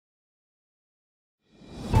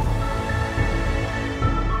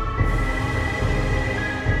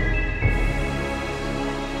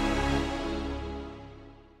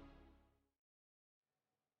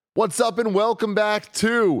What's up and welcome back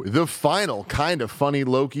to the final Kind of Funny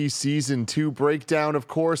Loki Season 2 breakdown. Of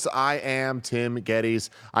course, I am Tim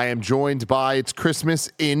Geddes. I am joined by, it's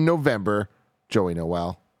Christmas in November, Joey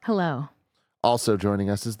Noel. Hello. Also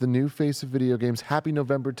joining us is the new face of video games. Happy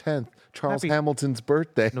November 10th, Charles Hamilton's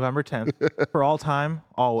birthday. November 10th. For all time,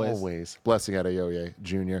 always. Always. Blessing Adeoye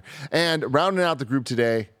Jr. And rounding out the group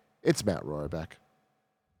today, it's Matt Rohrbeck.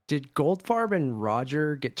 Did Goldfarb and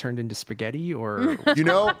Roger get turned into spaghetti, or You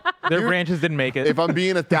know, Their branches didn't make it. if I'm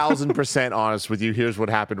being 1,000% honest with you, here's what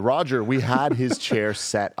happened. Roger, we had his chair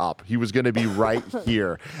set up. He was going to be right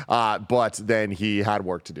here, but then he had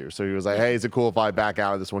work to do. So he was like, hey, is it cool if I back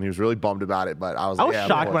out of this one? He was really bummed about it, but I was like,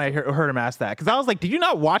 shocked when I heard him ask that, because I was like, did you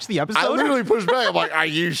not watch the episode? I literally pushed back. I'm like, are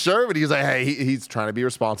you sure? But he's like, hey, he's trying to be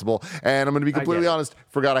responsible. And I'm going to be completely honest,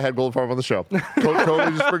 forgot I had Goldfarb on the show.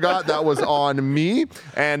 Totally just forgot. That was on me.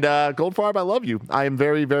 And Goldfarb, I love you. I am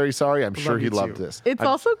very, very sorry. I'm sure he loved this. It's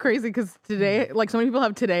also crazy because today, like so many people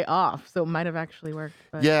have today off, so it might have actually worked.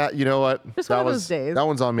 But Yeah, you know what? Just that one of was those days. That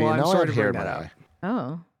one's on me. Well, And I'm now I sorry have to hair in bring my that eye.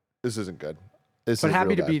 Oh. This isn't good. This but is happy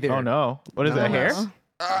real to be bad. there? Oh no. What is that, hair?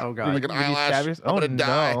 Oh god. Like an Did you eyelash. stab yourself? I'm gonna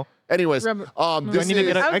die. No. Anyways, Do this I need to is,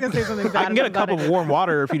 get I was gonna say something bad. I can get a but cup of warm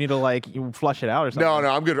water if you need to you flush it out or something. no,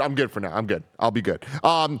 I'm good. I'm good for now. I'm good. I'll be good.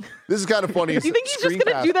 This is kind of funny. Do you think he's just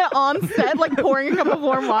gonna do that on set, like pouring a cup of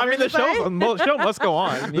warm water? I mean, the show must go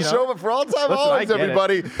on. The show, but for all time, Listen, I always, get it.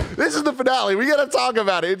 everybody. This is the finale. We got to talk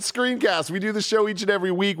about it. It's Screencast. We do the show each and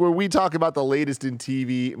every week where we talk about the latest in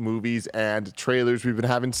TV, movies, and trailers. We've been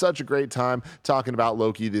having such a great time talking about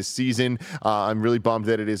Loki this season. I'm really bummed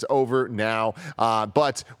that it is over now,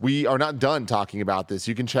 but we are not done talking about this.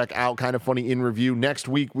 You can check out Kind of Funny in Review. Next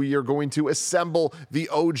week, we are going to assemble the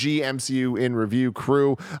OG MCU in Review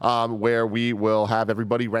crew, where we will have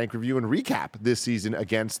everybody rank, review, and recap this season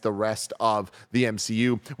against the rest of the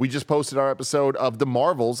MCU. We just posted our episode of The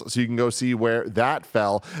Marvels, so you can go see where that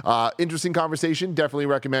fell. Interesting conversation. Definitely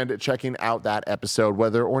recommend checking out that episode,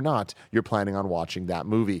 whether or not you're planning on watching that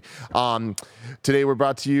movie. Today, we're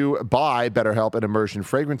brought to you by BetterHelp and Immersion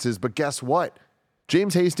Fragrances, but guess what?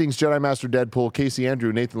 James Hastings, Jedi Master Deadpool, Casey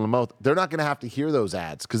Andrew, Nathan Lamoth, they're not going to have to hear those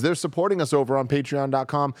ads because they're supporting us over on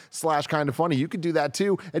patreon.com/kindoffunny. You can do that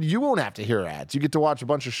too, and you won't have to hear ads. You get to watch a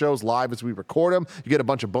bunch of shows live as we record them. You get a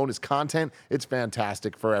bunch of bonus content. It's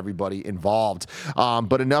fantastic for everybody involved.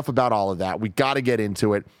 But enough about all of that. We got to get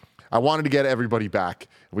into it. I wanted to get everybody back.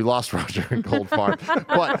 We lost Roger and Goldfarb.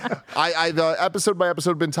 But I the episode by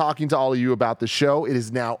episode, been talking to all of you about the show. It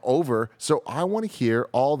is now over. So I want to hear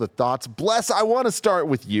all the thoughts. Bless, I want to start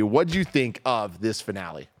with you. What do you think of this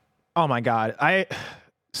finale? Oh my god.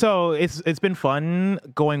 So it's been fun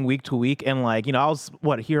going week to week, and I was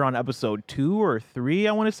here on episode 2 or 3,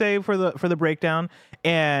 I want to say, for the breakdown.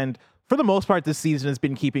 And for the most part, this season has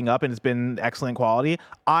been keeping up and it's been excellent quality.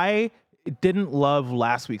 I didn't love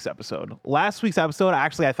last week's episode. Last week's episode,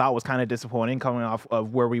 actually, I thought was kind of disappointing coming off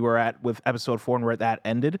of where we were at with episode 4 and where that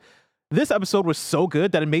ended. This episode was so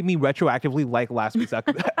good that it made me retroactively like last week's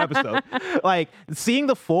episode. Like, seeing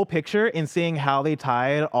the full picture and seeing how they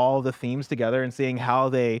tied all the themes together and seeing how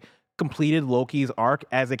they completed Loki's arc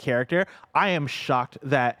as a character, I am shocked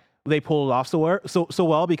that they pulled it off so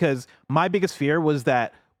well, because my biggest fear was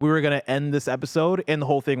that we were going to end this episode and the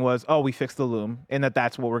whole thing was, oh, we fixed the loom, and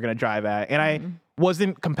that's what we're going to drive at. And I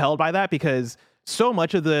wasn't compelled by that, because so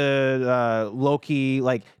much of the Loki,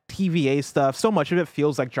 TVA stuff, so much of it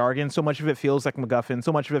feels like jargon, so much of it feels like MacGuffin,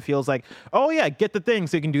 so much of it feels like, oh yeah, get the thing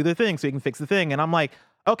so you can do the thing so you can fix the thing. And I'm like,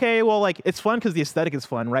 okay, well, it's fun because the aesthetic is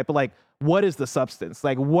fun, right? But what is the substance?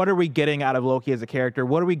 What are we getting out of Loki as a character?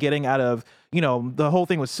 What are we getting out of, the whole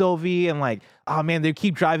thing with Sylvie? And oh man, they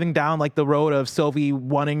keep driving down the road of Sylvie you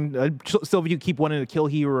keep wanting to kill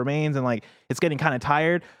He Who Remains, and it's getting kind of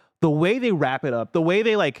tired. The way they wrap it up, the way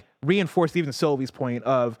they reinforce even Sylvie's point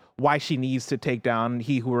of why she needs to take down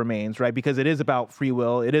He Who Remains, right? Because it is about free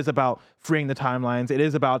will. It is about freeing the timelines. It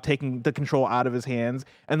is about taking the control out of his hands.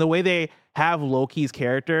 And the way they have Loki's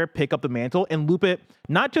character pick up the mantle and loop it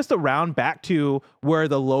not just around back to where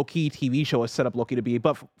the Loki TV show has set up Loki to be,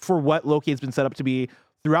 but for what Loki has been set up to be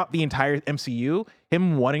throughout the entire MCU,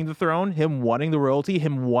 him wanting the throne, him wanting the royalty,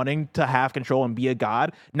 him wanting to have control and be a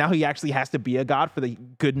god. Now he actually has to be a god for the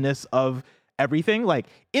goodness of everything.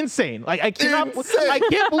 Insane. I can't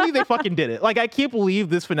believe they fucking did it. I can't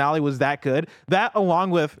believe this finale was that good. That,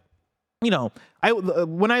 along with,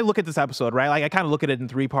 when I look at this episode, right, I kind of look at it in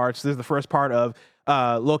 3 parts. There's the first part of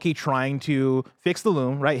Loki trying to fix the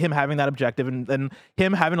loom, right? Him having that objective, and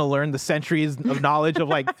him having to learn the centuries of knowledge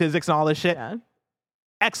of physics and all this shit. Yeah.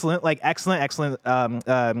 excellent,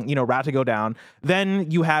 route to go down. Then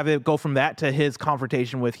you have it go from that to his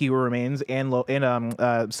confrontation with He Who Remains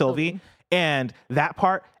and Sylvie, and that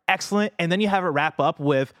part excellent. And then you have it wrap up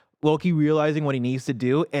with Loki realizing what he needs to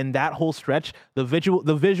do, and that whole stretch, the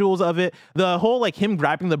visuals of it, the whole like him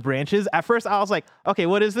grabbing the branches. At first, I was like, okay,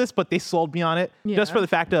 what is this? But they sold me on it just for the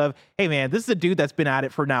fact of, hey man, this is a dude that's been at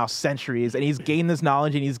it for now centuries, and he's gained this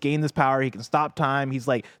knowledge and he's gained this power. He can stop time. He's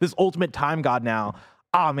like this ultimate time god now.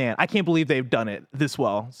 Oh man, I can't believe they've done it this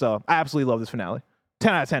well. So I absolutely love this finale.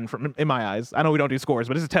 10 out of 10 in my eyes. I know we don't do scores,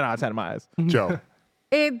 but this is 10 out of 10 in my eyes. Joe.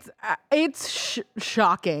 It's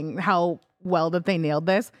shocking how well that they nailed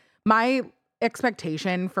this. My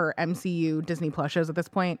expectation for MCU Disney Plus shows at this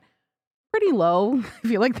point, pretty low. I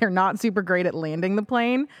feel like they're not super great at landing the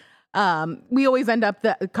plane. We always end up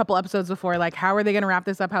a couple episodes before, like, how are they going to wrap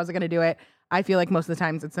this up? How's it going to do it? I feel like most of the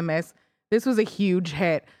times it's a miss. This was a huge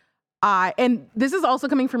hit. And this is also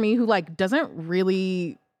coming from me who like doesn't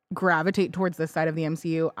really gravitate towards this side of the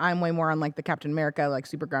MCU. I'm way more on like the Captain America, like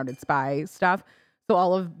super grounded spy stuff. So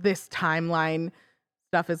all of this timeline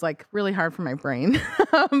stuff is like really hard for my brain,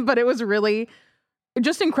 but it was really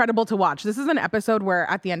just incredible to watch. This is an episode where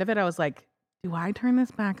at the end of it, I was like, do I turn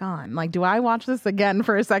this back on? Like, do I watch this again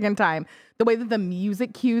for a second time? The way that the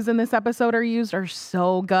music cues in this episode are used are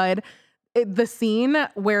so good. The scene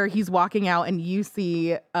where he's walking out and you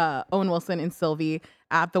see Owen Wilson and Sylvie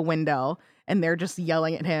at the window and they're just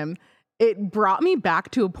yelling at him. It brought me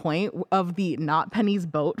back to a point of the Not Penny's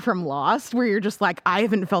boat from Lost, where you're just like, I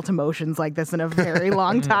haven't felt emotions like this in a very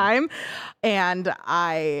long time. And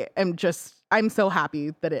I'm so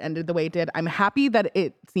happy that it ended the way it did. I'm happy that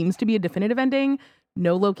it seems to be a definitive ending.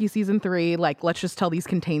 No Loki season 3. Like, let's just tell these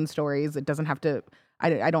contained stories. It doesn't have to,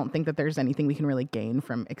 I don't think that there's anything we can really gain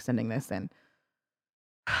from extending this. And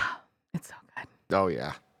it's so good. Oh,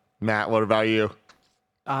 yeah. Matt, what about you?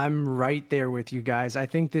 I'm right there with you guys. I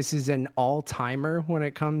think this is an all-timer when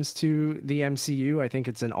it comes to the MCU. I think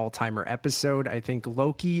it's an all-timer episode. I think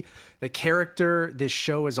Loki, the character, this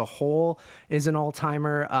show as a whole is an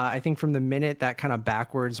all-timer. I think from the minute that kind of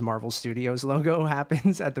backwards Marvel Studios logo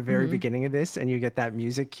happens at the very beginning of this and you get that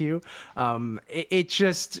music cue, it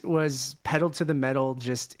just was pedal to the metal,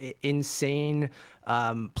 just insane,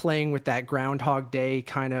 playing with that Groundhog Day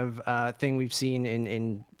kind of thing we've seen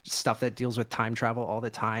in stuff that deals with time travel all the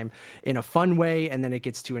time in a fun way, and then it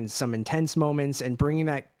gets to in some intense moments, and bringing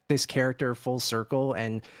this character full circle,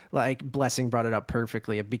 and like Blessing brought it up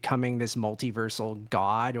perfectly, of becoming this multiversal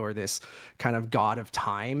god, or this kind of god of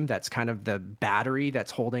time that's kind of the battery that's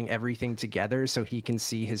holding everything together, so he can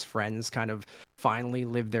see his friends kind of finally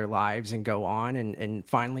live their lives and go on, and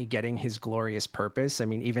finally getting his glorious purpose. I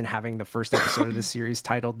mean, even having the first episode of the series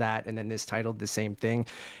titled that, and then this titled the same thing.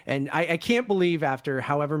 And I can't believe after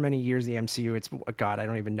however many years the MCU, it's, God, I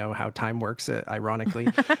don't even know how time works, ironically.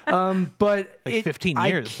 But like 15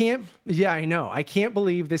 years. Yeah, I know. I can't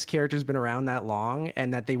believe this character's been around that long,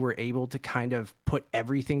 and that they were able to kind of put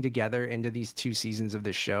everything together into these 2 seasons of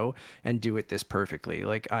this show and do it this perfectly.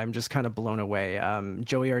 Like, I'm just kind of blown away.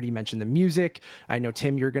 Joey already mentioned the music. I know,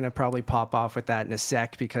 Tim, you're going to probably pop off with that in a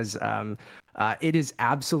sec, because it is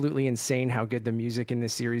absolutely insane how good the music in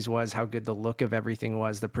this series was, how good the look of everything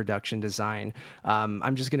was, the production design.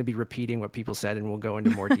 I'm just going to be repeating what people said, and we'll go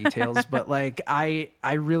into more details. But like, I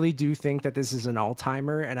really do think that this is an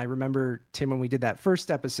all-timer. And I remember, Tim, when we did that first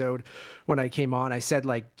episode, when I came on, I said,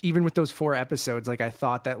 like, even with those 4 episodes, like, I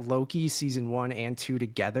thought that Loki season 1 and 2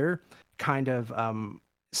 together kind of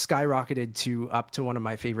skyrocketed up to one of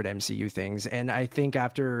my favorite MCU things. And I think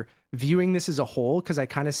after viewing this as a whole, because I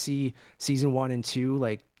kind of see season 1 and 2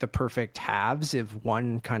 like the perfect halves of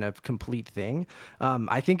one kind of complete thing,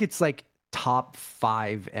 I think it's like top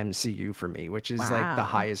 5 MCU for me, which is like the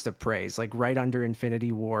highest of praise, like right under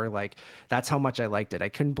Infinity War. Like, that's how much I liked it. I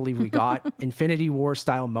couldn't believe we got Infinity War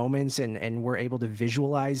style moments, and we're able to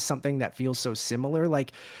visualize something that feels so similar.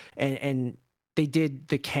 Like, and they did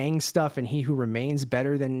the Kang stuff and He Who Remains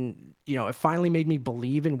better than, it finally made me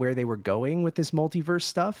believe in where they were going with this multiverse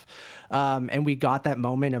stuff. And we got that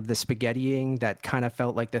moment of the spaghettiing that kind of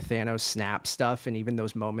felt like the Thanos snap stuff. And even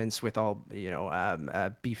those moments with all,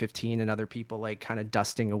 B-15 and other people like kind of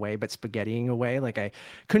dusting away, but spaghettiing away. Like, I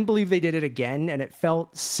couldn't believe they did it again. And it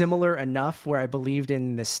felt similar enough where I believed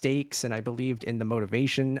in the stakes and I believed in the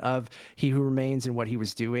motivation of He Who Remains and what he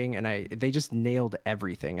was doing. And they just nailed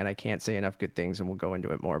everything. And I can't say enough good things, and we'll go into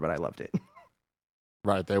it more, but I loved it.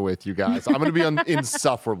 Right there with you guys. I'm going to be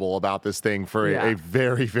insufferable about this thing for a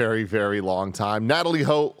very, very, very long time. Natalie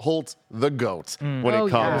Holt, the GOAT, when it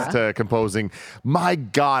comes to composing. My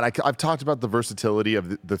God, I've talked about the versatility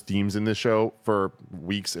of the themes in this show for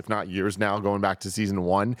weeks, if not years now, going back to season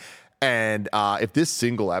 1. And if this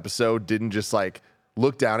single episode didn't just like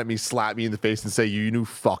look down at me, slap me in the face, and say, you knew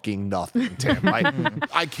fucking nothing, Tim.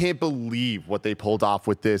 I can't believe what they pulled off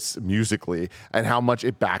with this musically and how much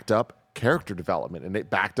it backed up character development, and it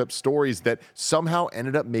backed up stories that somehow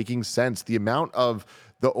ended up making sense. The amount of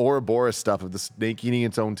the Ouroboros stuff of the snake eating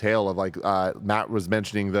its own tail, of like Matt was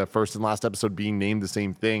mentioning the first and last episode being named the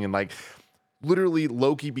same thing, and like literally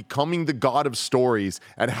Loki becoming the god of stories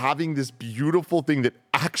and having this beautiful thing that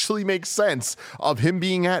actually makes sense of him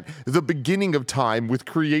being at the beginning of time with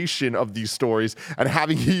creation of these stories, and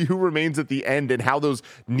having He Who Remains at the end, and how those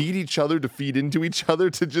need each other to feed into each other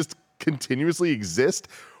to just continuously exist.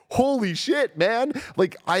 Holy shit, man.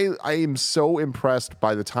 Like I am so impressed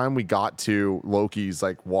by the time we got to Loki's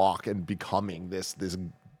like walk and becoming this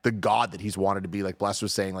the god that he's wanted to be. Like Bless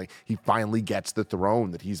was saying, like he finally gets the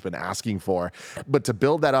throne that he's been asking for. But to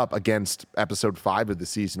build that up against episode 5 of the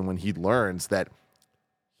season, when he learns that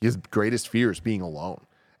his greatest fear is being alone,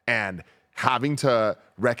 and having to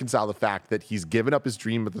reconcile the fact that he's given up his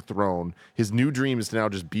dream of the throne. His new dream is to now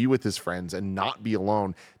just be with his friends and not be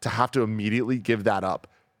alone, to have to immediately give that up.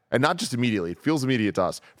 And not just immediately, it feels immediate to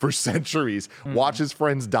us, for centuries, watch his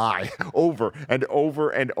friends die over and over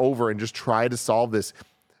and over, and just try to solve this.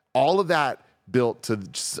 All of that built to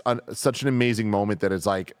just such an amazing moment that it's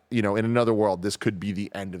like, you know, in another world, this could be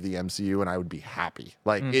the end of the MCU and I would be happy.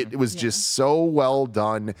 Like it was just so well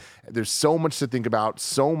done. There's so much to think about,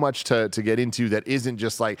 so much to get into that isn't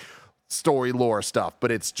just like story lore stuff,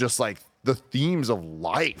 but it's just like the themes of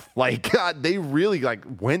life. Like God, they really like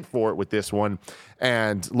went for it with this one.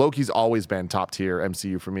 And Loki's always been top tier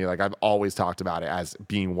MCU for me. Like I've always talked about it as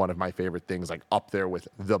being one of my favorite things, like up there with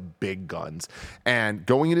the big guns. And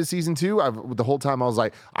going into season 2, the whole time I was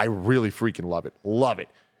like, I really freaking love it. Love it.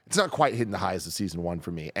 It's not quite hitting the highs of season 1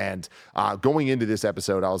 for me. And going into this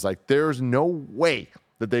episode, I was like, there's no way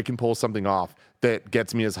that they can pull something off that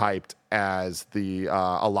gets me as hyped as the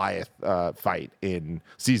Alioth fight in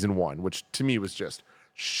season 1, which to me was just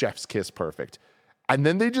chef's kiss perfect. And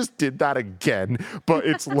then they just did that again, but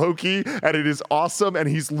it's Loki and it is awesome. And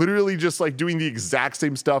he's literally just like doing the exact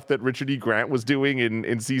same stuff that Richard E. Grant was doing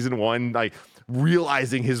in season 1, like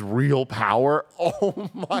realizing his real power. Oh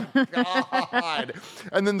my God.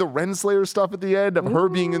 And then the Renslayer stuff at the end of her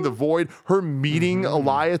being in the void, her meeting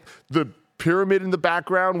Alioth, the pyramid in the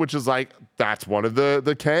background, which is like, that's one of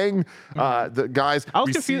the Kang the guys. I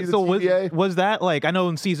was confused. So was that like, I know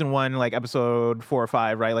in season 1, like episode 4 or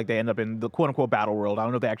 5, right? Like they end up in the quote unquote battle world. I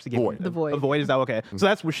don't know if they actually get the void. A void. Is that okay? So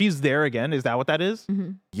that's where she's there again. Is that what that is?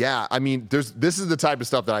 Yeah. I mean, this is the type of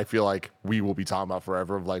stuff that I feel like we will be talking about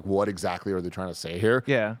forever, of like, what exactly are they trying to say here?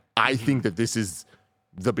 Yeah. I think that this is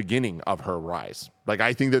the beginning of her rise. Like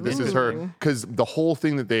I think that this is her, because the whole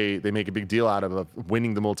thing that they make a big deal out of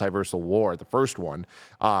winning the multiversal war, the first one,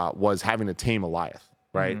 was having to tame Alioth,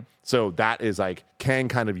 right? So that is like, Kang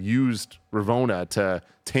kind of used Ravonna to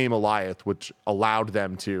tame Alioth, which allowed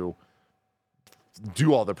them to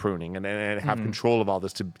do all the pruning and have control of all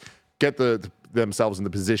this, to get themselves in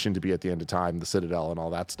the position to be at the end of time, the Citadel and all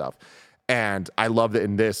that stuff. And I love that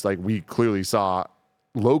in this, like we clearly saw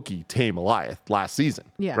Loki tame Alioth last season,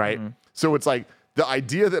 right? So it's like the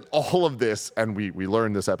idea that all of this, and we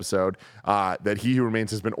learned this episode, that He Who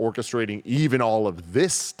Remains has been orchestrating even all of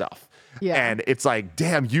this stuff. And it's like,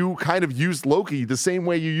 damn, you kind of used Loki the same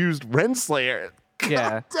way you used Renslayer.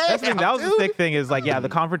 Yeah. That was the thick thing, is like, the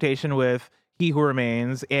confrontation with He Who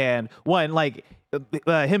Remains, and one, like,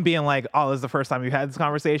 him being like, oh, this is the first time we've had this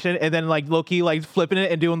conversation, and then like Loki like flipping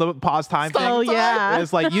it and doing the pause time thing. Oh yeah. And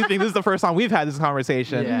it's like, you think this is the first time we've had this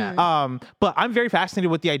conversation. But I'm very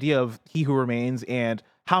fascinated with the idea of He Who Remains and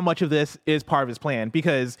how much of this is part of his plan,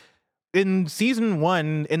 because in season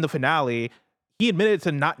 1, in the finale, he admitted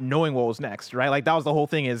to not knowing what was next, right? Like that was the whole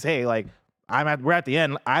thing, is, hey, like we're at the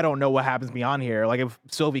end. I don't know what happens beyond here. Like if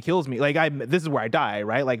Sylvie kills me, like this is where I die,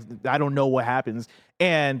 right? Like I don't know what happens.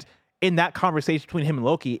 And in that conversation between him and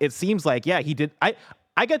Loki, it seems like, he did. I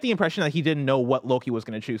get the impression that he didn't know what Loki was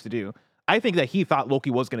going to choose to do. I think that he thought Loki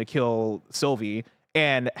was going to kill Sylvie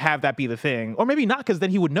and have that be the thing, or maybe not, because then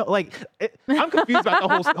he would know. Like, I'm confused about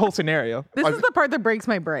the whole scenario. This is the part that breaks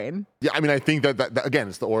my brain. Yeah, I mean, I think that again,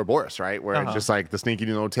 it's the Ouroboros, right? Where it's just like the snake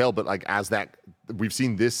eating no tail, but like as that we've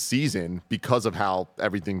seen this season, because of how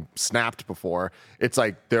everything snapped before, it's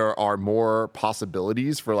like there are more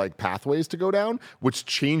possibilities for like pathways to go down, which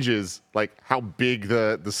changes like how big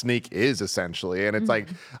the snake is essentially. And it's like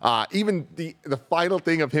even the final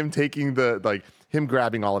thing of him taking him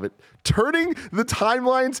grabbing all of it, turning the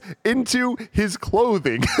timelines into his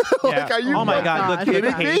clothing. Like, are you oh my God, the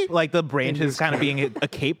kidding me? cape, like the branches kind of being a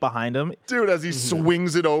cape behind him. Dude, as he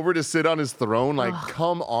swings it over to sit on his throne, like,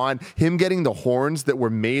 come on. Him getting the horns that were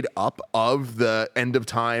made up of the End of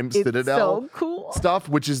Time Citadel so cool. stuff,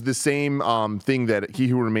 which is the same thing that He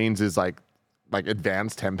Who Remains is like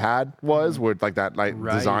advanced Tempad was, with like that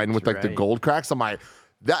design with like the gold cracks. I'm like,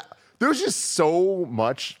 there's just so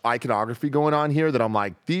much iconography going on here that I'm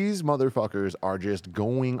like, these motherfuckers are just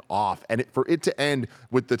going off. And for it to end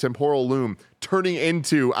with the temporal loom turning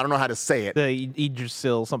into, I don't know how to say it. The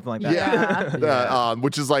Yggdrasil, something like that. Yeah.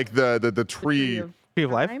 Which is like the tree. Tree of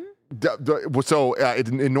life. Time? So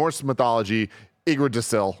in Norse mythology,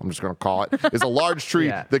 Yggdrasil, I'm just going to call it, is a large tree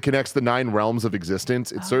that connects the 9 realms of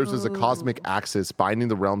existence. It serves as a cosmic axis, binding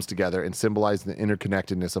the realms together and symbolizing the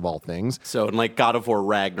interconnectedness of all things. So, in like God of War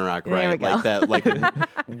Ragnarok, There we right? go. Like that, like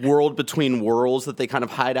world between worlds that they kind of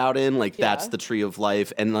hide out in. Like that's the tree of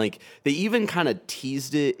life, and like they even kind of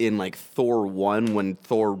teased it in like Thor 1 when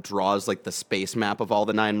Thor draws like the space map of all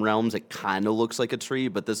the 9 realms. It kind of looks like a tree,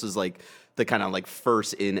 but this is like the kind of like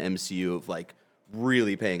first in MCU of like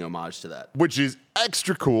really paying homage to that. Which is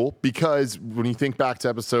extra cool because when you think back to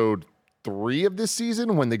episode 3 of this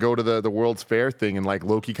season, when they go to the World's Fair thing and like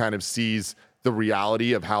Loki kind of sees the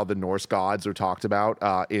reality of how the Norse gods are talked about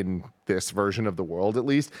in this version of the world, at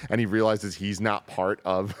least, and he realizes he's not part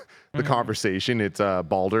of the conversation. It's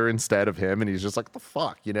Balder instead of him, and he's just like, the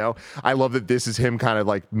fuck, you know? I love that this is him kind of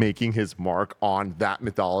like making his mark on that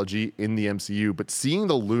mythology in the MCU, but seeing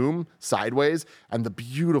the loom sideways and the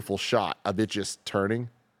beautiful shot of it just turning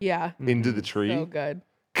into the tree. So good.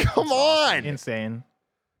 Come on! Insane.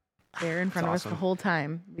 They're in front of us the whole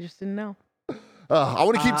time. We just didn't know. I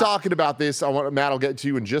want to keep talking about this. Matt, I'll get to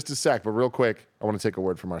you in just a sec, but real quick, I want to take a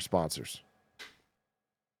word from our sponsors.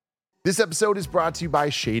 This episode is brought to you by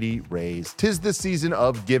Shady Rays. 'Tis the season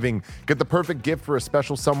of giving. Get the perfect gift for a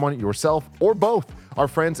special someone, yourself, or both. Our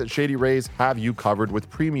friends at Shady Rays have you covered with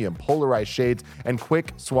premium polarized shades and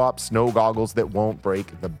quick swap snow goggles that won't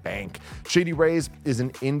break the bank. Shady Rays is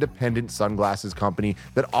an independent sunglasses company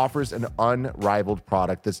that offers an unrivaled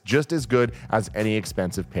product that's just as good as any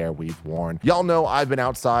expensive pair we've worn. Y'all know I've been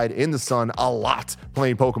outside in the sun a lot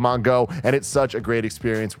playing Pokemon Go, and it's such a great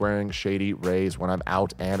experience wearing Shady Rays when I'm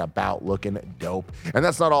out and about looking dope. And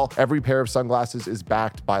that's not all. Every pair of sunglasses is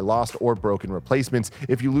backed by lost or broken replacements.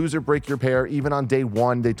 If you lose or break your pair, even on day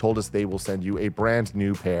 1, they told us they will send you a brand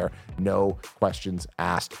new pair. No questions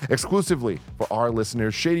asked. Exclusively for our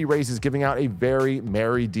listeners, Shady Rays is giving out a very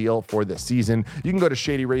merry deal for the season. You can go to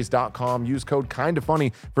shadyrays.com, use code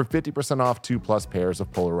KINDAFUNNY for 50% off 2+ pairs of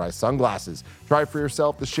polarized sunglasses. Try for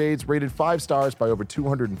yourself the shades rated 5 stars by over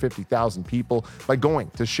 250,000 people by going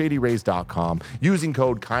to shadyrays.com, using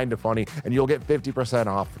code KINDAFUNNY, and you'll get 50%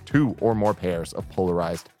 off 2 or more pairs of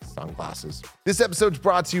polarized sunglasses. This episode's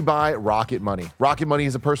brought to you by Rocket Money. Rocket Money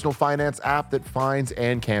is a personal finance app that finds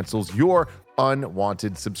and cancels your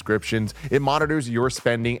unwanted subscriptions. It monitors your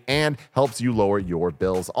spending and helps you lower your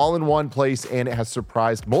bills all in one place, and it has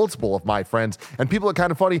surprised multiple of my friends and people are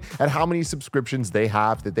kind of funny at how many subscriptions they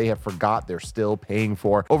have that they have forgot they're still paying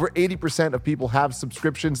for. Over 80% of people have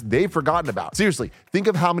subscriptions they've forgotten about. Seriously, think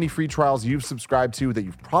of how many free trials you've subscribed to that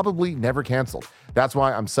you've probably never canceled. That's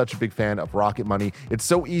why I'm such a big fan of Rocket Money. It's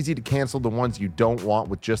so easy to cancel the ones you don't want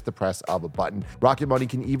with just the press of a button. Rocket Money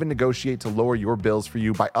can even negotiate to lower your bills for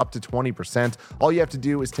you by up to 20%. All you have to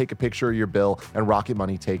do is take a picture of your bill, and Rocket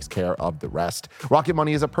Money takes care of the rest. Rocket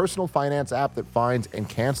Money is a personal finance app that finds and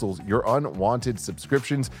cancels your unwanted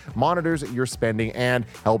subscriptions, monitors your spending, and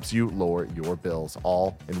helps you lower your bills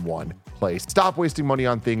all in one place. Stop wasting money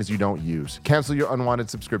on things you don't use. Cancel your unwanted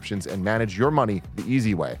subscriptions and manage your money the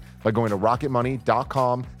easy way by going to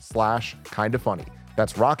rocketmoney.com/kindafunny.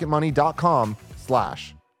 That's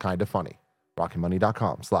rocketmoney.com/kindafunny.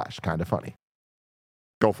 rocketmoney.com/kindafunny.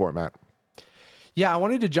 Go for it, Matt. Yeah, I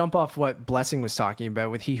wanted to jump off what Blessing was talking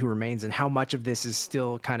about with He Who Remains and how much of this is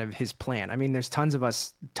still kind of his plan. I mean, there's ton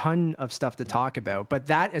of stuff to talk about, but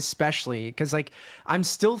that especially, because like I'm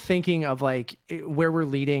still thinking of like where we're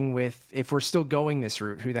leading with, if we're still going this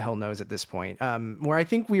route, who the hell knows at this point, where I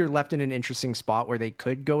think we are left in an interesting spot where they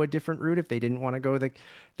could go a different route if they didn't want to go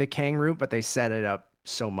the Kang route, but they set it up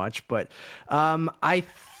so much. But I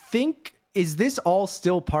think is this all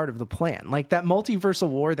still part of the plan? Like that multiversal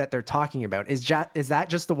war that they're talking about, is that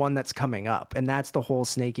just the one that's coming up? And that's the whole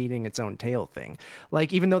snake eating its own tail thing.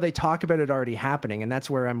 Like, even though they talk about it already happening, and that's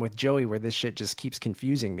where I'm with Joey, where this shit just keeps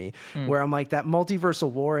confusing me, where I'm like, that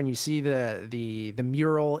multiversal war, and you see the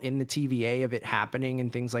mural in the TVA of it happening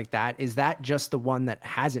and things like that. Is that just the one that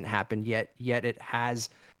hasn't happened yet it has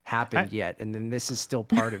happened yet? And then this is still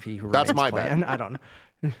part of He Who That's Remains my bet. plan? I don't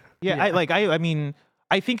know. Yeah, I mean,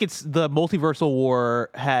 I think it's the multiversal war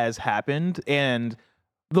has happened, and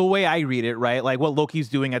the way I read it, right, like what Loki's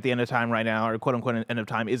doing at the end of time right now, or quote unquote end of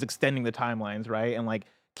time, is extending the timelines, right, and like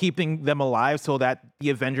keeping them alive so that the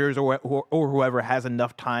Avengers or whoever has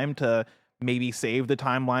enough time to maybe save the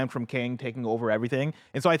timeline from Kang taking over everything.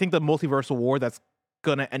 And so I think the multiversal war that's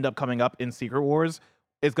gonna end up coming up in Secret Wars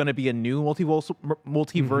is gonna be a new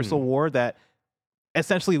multiversal war that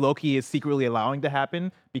essentially Loki is secretly allowing to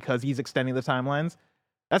happen because he's extending the timelines.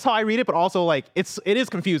 That's how I read it, but also like it is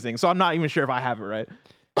confusing. So I'm not even sure if I have it right.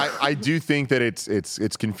 I do think that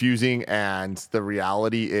it's confusing, and the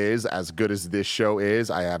reality is, as good as this show is,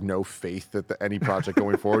 I have no faith that any project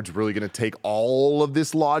going forward is really going to take all of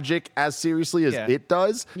this logic as seriously as it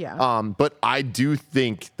does. Yeah. But I do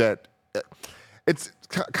think that it's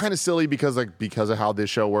kind of silly because of how this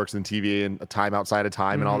show works in TV and a time outside of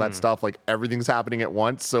time and all that stuff. Like everything's happening at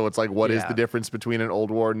once, so it's like, what is the difference between an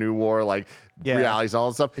old war, new war, like realities, all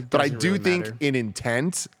that stuff. But I do think in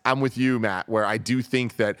intent, I'm with you, Matt, where I do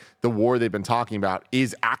think that the war they've been talking about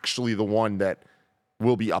is actually the one that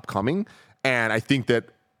will be upcoming, and I think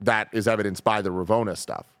that is evidenced by the Ravonna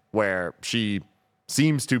stuff, where she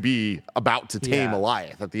seems to be about to tame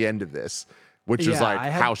Goliath at the end of this. Which is like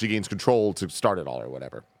how she gains control to start it all or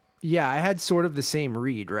whatever. Yeah, I had sort of the same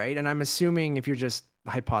read, right? And I'm assuming, if you're just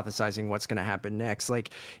hypothesizing what's going to happen next,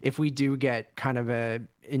 like if we do get kind of a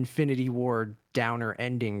Infinity War downer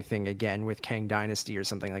ending thing again with Kang Dynasty or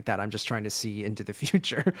something like that, I'm just trying to see into the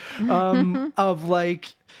future of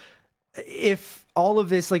like, if all of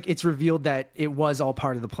this, like it's revealed that it was all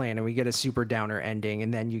part of the plan and we get a super downer ending,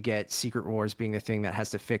 and then you get Secret Wars being the thing that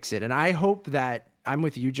has to fix it. And I hope that, I'm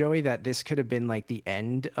with you, Joey, that this could have been like the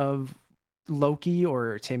end of Loki,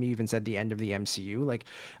 or Tim, you even said the end of the MCU. Like,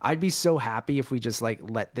 I'd be so happy if we just like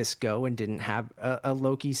let this go and didn't have a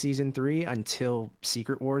Loki season 3 until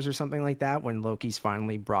Secret Wars or something like that, when Loki's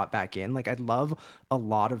finally brought back in. Like, I'd love a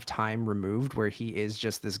lot of time removed where he is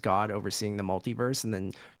just this god overseeing the multiverse, and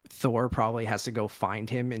then Thor probably has to go find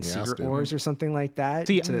him in Secret Wars or something like that.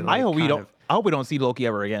 See, I hope we don't see Loki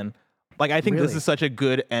ever again. Like, I think this is such a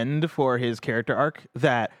good end for his character arc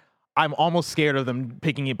that I'm almost scared of them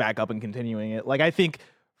picking it back up and continuing it. Like, I think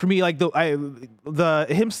for me, like the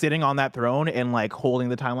him sitting on that throne and like holding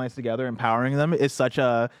the timelines together, empowering them, is such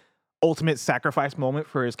a ultimate sacrifice moment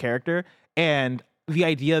for his character. And the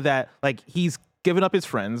idea that like he's given up his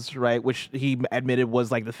friends, right, which he admitted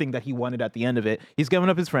was like the thing that he wanted at the end of it. He's given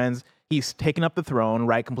up his friends. He's taken up the throne,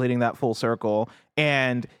 right, completing that full circle,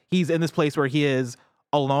 and he's in this place where he is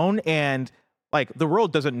alone, and like the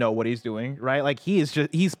world doesn't know what he's doing, right? Like he's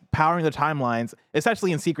powering the timelines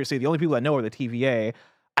essentially in secrecy. The only people that know are the TVA.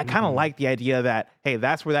 I kind of like the idea that, hey,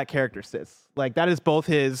 that's where that character sits. Like that is both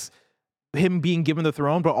him being given the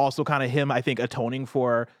throne, but also kind of him, I think, atoning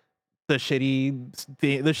for the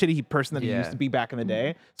shitty person that he used to be back in the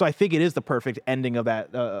day. So I think it is the perfect ending of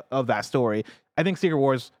that story. I think Secret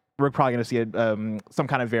Wars, we're probably going to see some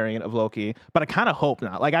kind of variant of Loki, but I kind of hope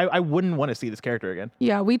not. Like, I wouldn't want to see this character again.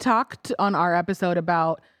 Yeah, we talked on our episode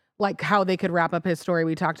about like how they could wrap up his story.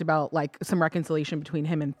 We talked about like some reconciliation between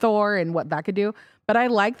him and Thor and what that could do. But I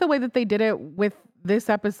like the way that they did it with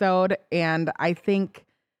this episode, and I think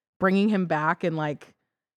bringing him back and like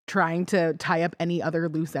trying to tie up any other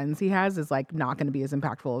loose ends he has is like not going to be as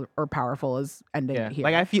impactful or powerful as ending it here.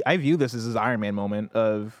 Like I view this as his Iron Man moment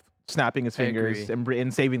of snapping his fingers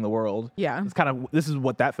and saving the world. Yeah. This is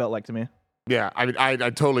what that felt like to me. Yeah, I mean, I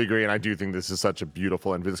totally agree, and I do think this is such a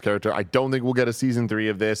beautiful end for this character. I don't think we'll get a season 3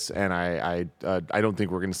 of this, and I don't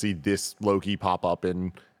think we're going to see this Loki pop up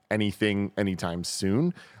in anything anytime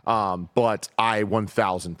soon. But I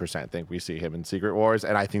 1000% think we see him in Secret Wars,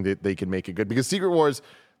 and I think that they can make it good, because Secret Wars,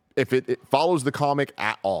 if it follows the comic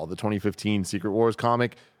at all, the 2015 Secret Wars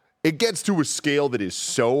comic, it gets to a scale that is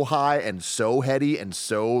so high and so heady and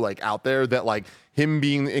so like out there that like him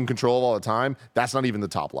being in control all the time, that's not even the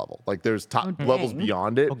top level. Like there's top levels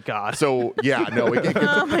beyond it. Oh God. So yeah, no, it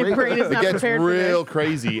gets real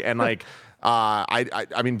crazy. And like,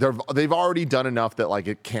 I mean, they've already done enough that like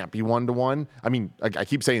it can't be 1-to-1. I mean, I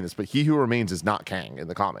keep saying this, but He Who Remains is not Kang in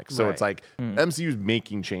the comics. So it's like MCU's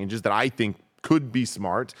making changes that I think could be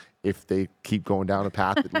smart if they keep going down a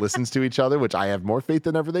path that listens to each other, which I have more faith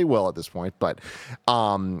than ever they will at this point. But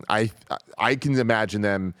I can imagine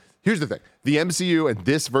them. Here's the thing: the MCU and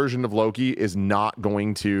this version of Loki is not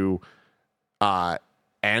going to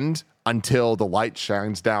end until the light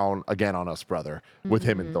shines down again on us, brother, with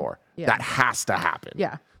him and Thor. Yeah. That has to happen.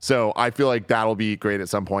 Yeah. So I feel like that'll be great at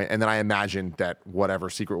some point. And then I imagine that whatever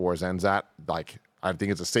Secret Wars ends at, like, I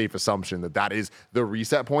think it's a safe assumption that that is the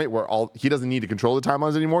reset point where he doesn't need to control the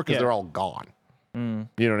timelines anymore because they're all gone. You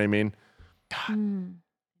know what I mean?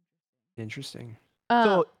 Interesting.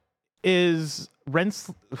 So is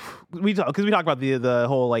because we talked about the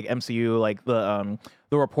whole like MCU, like the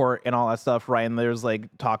report and all that stuff, right? And there's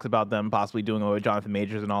like talks about them possibly doing it with Jonathan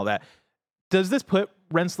Majors and all that. Does this put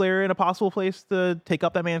Renslayer in a possible place to take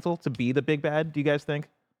up that mantle to be the big bad? Do you guys think?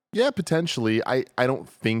 Yeah, potentially. I don't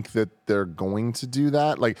think that they're going to do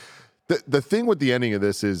that. Like the thing with the ending of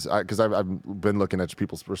this is because I've been looking at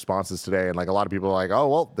people's responses today, and like a lot of people are like, oh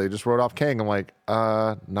well, they just wrote off Kang. I'm like,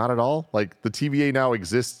 not at all. Like the TVA now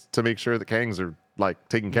exists to make sure that Kangs are like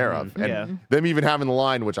taken care of, and them even having the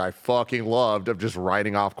line, which I fucking loved, of just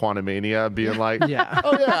writing off Quantumania, being like, oh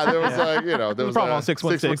yeah, there was like, you know, there was problem a on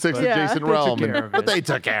 616 with Jason Realm, but they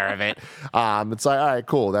took care of it. It's like, all right,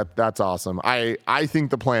 cool, that's awesome. I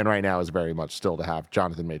think the plan right now is very much still to have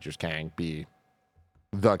Jonathan Majors Kang be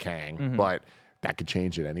the Kang, but that could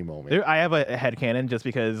change at any moment. I have a headcanon just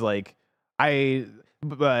because like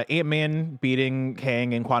Ant-Man beating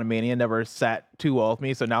Kang and Quantumania never sat too well with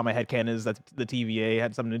me, so now my headcanon is that the TVA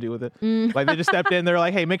had something to do with it. Like they just stepped in, they're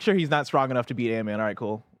like, hey, make sure he's not strong enough to beat Ant-Man. All right,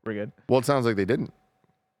 cool, we're good. Well, it sounds like they didn't.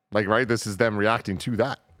 Like, right? This is them reacting to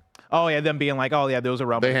that. Oh yeah, them being like, oh yeah, there was a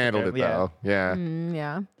rumble. They handled it though. Yeah.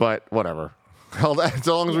 Yeah. But whatever. As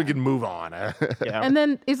long as we can move on. And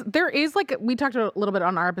then there is like we talked a little bit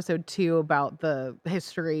on our episode too about the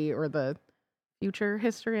history or the future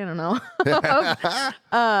history, I don't know,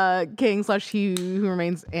 of King/He Who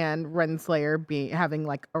Remains and Renslayer having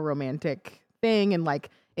like a romantic thing, and like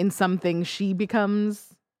in some things she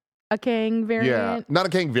becomes a Kang variant. Yeah, not a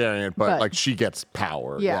Kang variant, but like she gets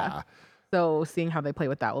power. Yeah. So seeing how they play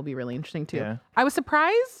with that will be really interesting too. Yeah. I was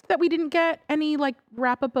surprised that we didn't get any like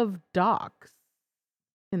wrap up of Docs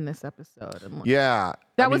in this episode. And, like,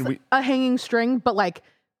 that was a hanging string, but like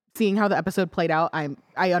seeing how the episode played out,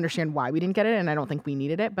 I understand why we didn't get it, and I don't think we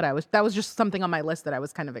needed it. But that was just something on my list that I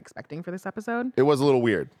was kind of expecting for this episode. It was a little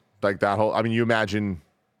weird, like that whole. I mean, you imagine.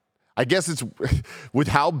 I guess it's with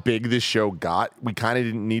how big this show got, we kind of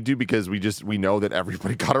didn't need to because we know that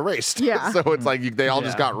everybody got erased. Yeah. So it's like they all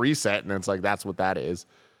just got reset, and it's like that's what that is.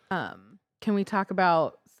 Can we talk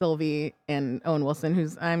about Sylvie and Owen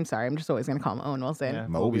Wilson, I'm sorry, I'm just always going to call him Owen Wilson. Yeah.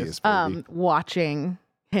 Mobius, baby. Watching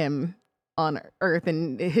him on Earth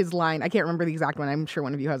and his line, I can't remember the exact one. I'm sure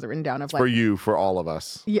one of you has it written down of like, for all of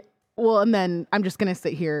us. Yeah. Well, and then I'm just going to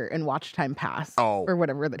sit here and watch time pass or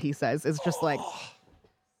whatever that he says. It's just like,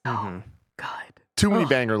 oh, God. Too many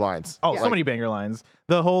banger lines. Oh, so many banger lines.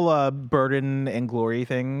 The whole burden and glory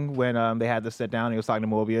thing when they had to sit down, he was talking to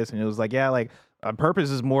Mobius and it was like, yeah, like purpose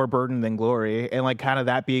is more burden than glory. And like kind of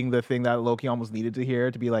that being the thing that Loki almost needed to hear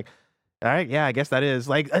to be like, all right, yeah, I guess that is.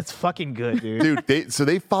 Like, that's fucking good, dude. Dude,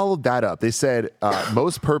 they followed that up. They said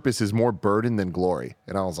most purpose is more burden than glory.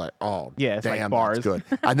 And I was like, oh, yeah, it's damn, like bars. that's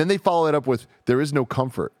good. And then they follow it up with, there is no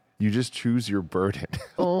comfort. You just choose your burden.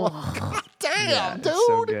 Oh, God damn, yeah, dude. It's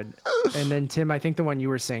so good. And then Tim, I think the one you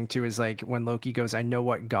were saying too is like when Loki goes, I know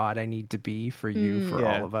what God I need to be for you, for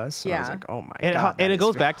all of us. So I was like, oh my God. And it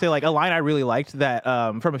goes back to like a line I really liked that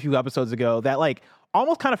from a few episodes ago that like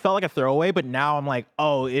almost kind of felt like a throwaway, but now I'm like,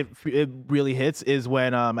 oh, it really hits is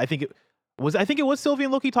when I think it was Sylvie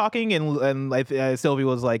and Loki talking, and Sylvie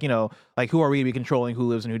was like, you know, like who are we to be controlling who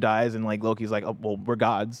lives and who dies, and like Loki's like, oh, well, we're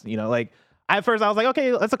gods, you know, like. At first, I was like,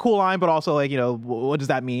 okay, that's a cool line, but also, like, you know, what does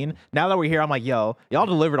that mean? Now that we're here, I'm like, yo, y'all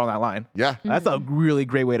delivered on that line. Yeah. That's a really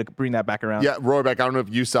great way to bring that back around. Yeah, Roybeck, I don't know if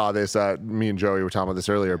you saw this. Me and Joey were talking about this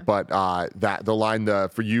earlier, but that the line,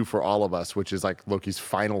 for you, for all of us, which is like Loki's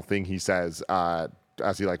final thing he says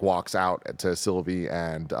as he like walks out to Sylvie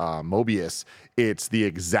and Mobius, it's the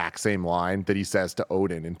exact same line that he says to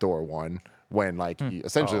Odin in Thor 1. When like he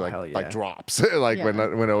essentially like drops like when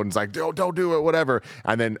Odin's like don't do it, whatever,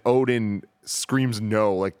 and then Odin screams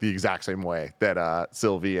no like the exact same way that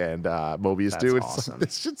Sylvie and Mobius do. It's awesome.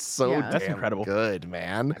 It's just so that's damn incredible, good,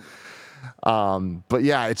 man. But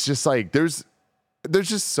yeah, it's just like there's there's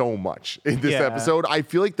just so much in this episode. I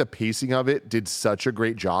feel like the pacing of it did such a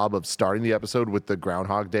great job of starting the episode with the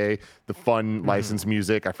Groundhog Day, the fun licensed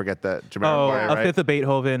music. I forget that. A Fifth of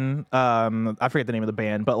Beethoven. I forget the name of the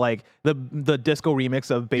band, but like the disco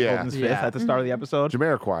remix of Beethoven's Fifth at the start of the episode.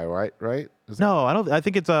 Jamiroquai, right? No, I don't. I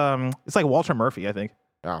think it's like Walter Murphy. I think.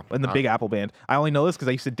 Oh, in the Big Apple Band. I only know this because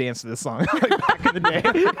I used to dance to this song like back in the day.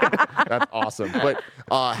 That's awesome. But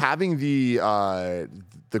having the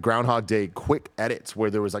Groundhog Day quick edits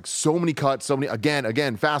where there was like so many cuts, so many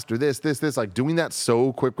again, faster, this, like doing that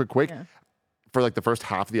so quick for like the first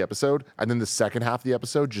half of the episode, and then the second half of the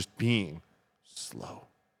episode just being slow.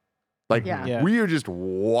 Like we are just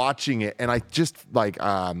watching it, and I just like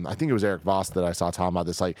I think it was Eric Voss that I saw talking about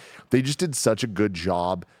this. Like they just did such a good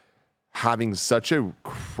job having such a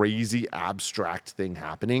crazy abstract thing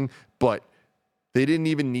happening, but they didn't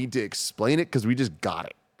even need to explain it because we just got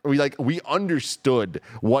it. We understood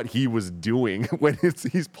what he was doing when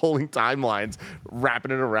he's pulling timelines,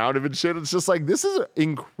 wrapping it around him and shit. It's just like, this is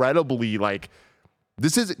incredibly like,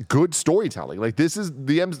 this is good storytelling. Like this is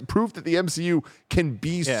the proof that the MCU can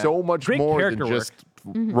be so much Great more than just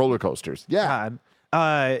roller coasters. Yeah.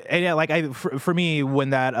 And yeah, like for me, when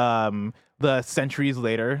that the centuries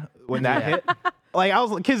later when that hit, like I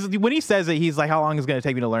was, because when he says it, he's like, how long is it going to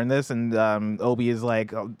take me to learn this? And Obi is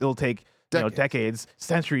like, it'll take decades,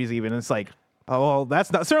 centuries even. And it's like, oh, well, that's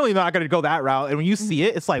certainly not going to go that route. And when you see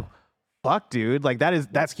it, it's like, fuck, dude, like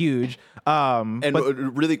that's huge.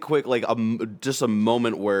 And really quick, like just a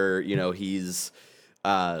moment where he's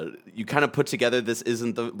you kind of put together, this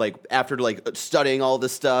isn't the, like, after like studying all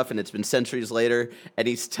this stuff and it's been centuries later, and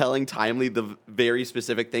he's telling Timely the very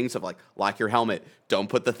specific things of like, lock your helmet, don't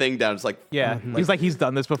put the thing down. It's like, he's like, he's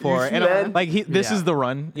done this before, and like this is the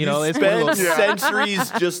run, it's spent centuries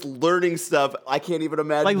just learning stuff. I can't even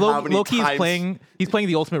imagine like how many Loki's times he's playing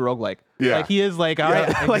the ultimate roguelike. Like he is like, all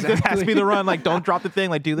right, like this has to be the run, like don't drop the thing,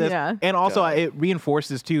 like do this. And also it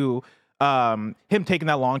reinforces too him taking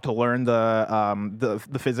that long to learn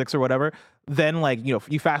the physics or whatever. Then like,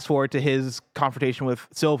 you fast forward to his confrontation with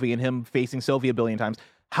Sylvie and him facing Sylvie a billion times.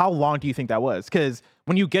 How long do you think that was? Because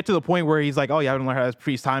when you get to the point where he's like, oh, you haven't learned how to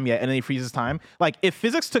freeze time yet, and then he freezes time, like if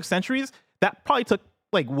physics took centuries, that probably took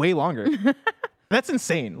like way longer. That's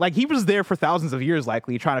insane. Like he was there for thousands of years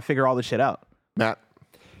likely trying to figure all this shit out. Matt?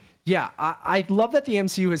 Yeah, I love that the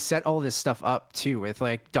MCU has set all this stuff up too, with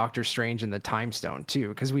like Doctor Strange and the Time Stone too,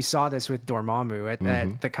 because we saw this with Dormammu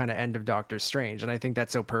at the kind of end of Doctor Strange, and I think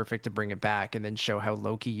that's so perfect to bring it back and then show how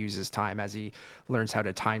Loki uses time as he learns how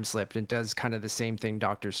to time slip and does kind of the same thing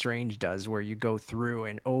Doctor Strange does, where you go through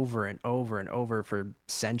and over and over and over for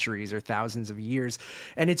centuries or thousands of years,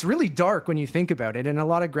 and it's really dark when you think about it. And a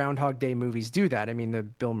lot of Groundhog Day movies do that. I mean, the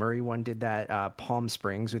Bill Murray one did that. Palm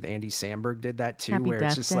Springs with Andy Samberg did that too, where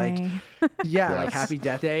it's just like, like Happy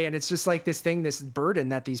Death Day, and it's just like this burden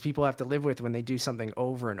that these people have to live with when they do something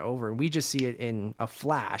over and over, and we just see it in a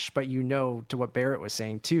flash. But to what Barrett was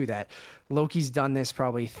saying too, that Loki's done this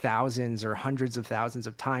probably thousands or hundreds of thousands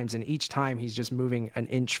of times, and each time he's just moving an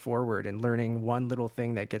inch forward and learning one little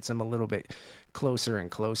thing that gets him a little bit closer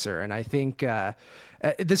and closer. And I think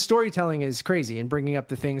the storytelling is crazy, and bringing up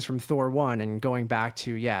the things from Thor 1 and going back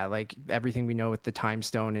to like everything we know with the Time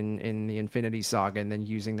Stone in the Infinity Saga, and then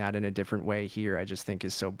using that in a different way here, I just think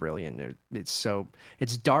is so brilliant.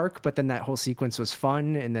 It's dark, but then that whole sequence was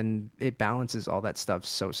fun, and then it balances all that stuff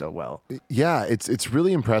so well. Yeah, it's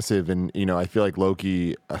really impressive. And I feel like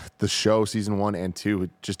Loki, the show season 1 and 2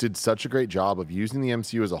 just did such a great job of using the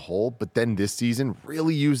MCU as a whole, but then this season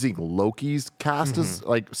really using Loki's cast as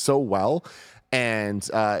like so well. And,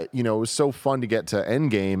 it was so fun to get to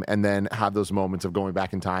Endgame and then have those moments of going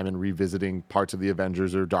back in time and revisiting parts of the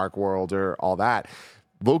Avengers or Dark World or all that.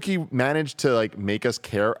 Loki managed to like make us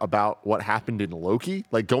care about what happened in Loki.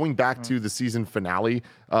 Like going back to the season finale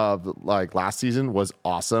of like last season was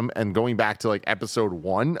awesome. And going back to like episode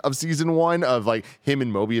 1 of season 1 of like him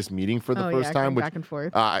and Mobius meeting for the first time, which back and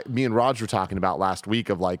forth. Me and Raj were talking about last week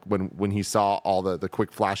of like when he saw all the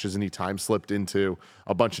quick flashes and he time slipped into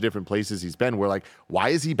a bunch of different places he's been. We're like, why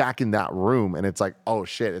is he back in that room? And it's like, oh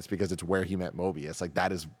shit, it's because it's where he met Mobius. Like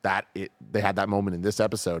they had that moment in this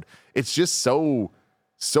episode. It's just so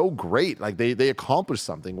great. Like they accomplished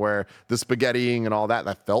something where the spaghettiing and all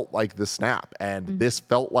that felt like the snap, and this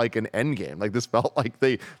felt like an end game. Like this felt like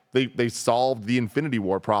they solved the Infinity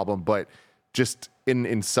War problem, but just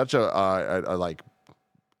in such a like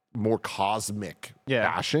more cosmic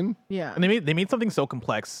fashion. Yeah. And they made something so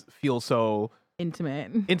complex feel so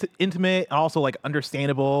intimate, and also like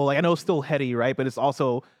understandable. Like I know it's still heady, right? But it's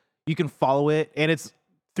also, you can follow it, and it's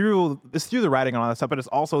through the writing and all that stuff, but it's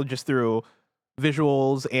also just through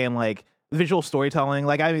visuals and like visual storytelling.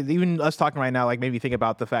 Like I mean, even us talking right now, like made me think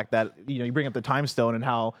about the fact that you bring up the time stone and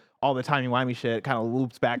how all the timey-wimey shit kind of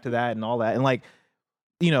loops back to that and all that, and like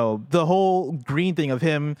the whole green thing of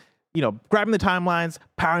him. Grabbing the timelines,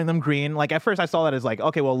 powering them green. Like at first I saw that as like,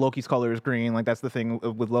 okay, well, Loki's color is green. Like that's the thing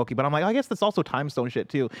with Loki. But I'm like, I guess that's also time stone shit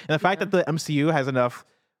too. And the fact that the MCU has enough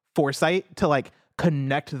foresight to like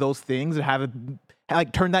connect those things and have it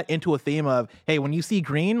like turn that into a theme of, hey, when you see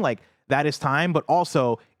green, like that is time, but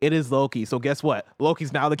also it is Loki. So guess what?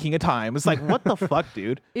 Loki's now the king of time. It's like, what the fuck,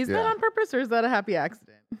 dude? Is that on purpose or is that a happy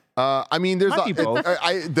accident? I mean, there's Might be both.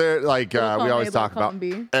 they're like we always A, talk about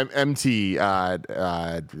B. MT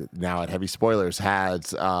now at Heavy Spoilers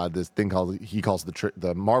has this thing called he calls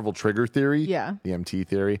the Marvel trigger theory, Yeah. the MT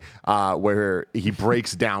theory, where he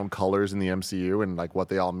breaks down colors in the MCU and like what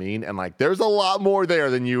they all mean, and like there's a lot more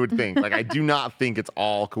there than you would think. Like I do not think it's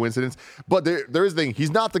all coincidence, but there is the thing.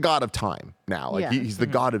 He's not the god of time now. Like Yeah. he's the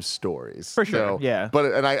god of stories For sure, yeah.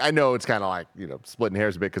 But I know it's kind of like splitting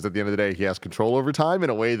hairs a bit because at the end of the day he has control over time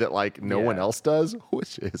in a way that like no one else does,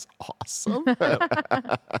 which is awesome.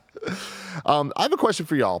 I have a question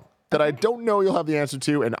for y'all that I don't know you'll have the answer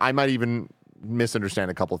to, and I might even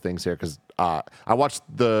misunderstand a couple of things here because I watched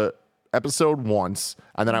the episode once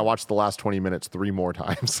and then I watched the last 20 minutes 3 more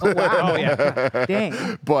times. Oh, wow. Oh yeah.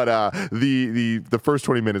 Dang. But the first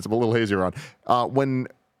 20 minutes I'm a little hazier on. When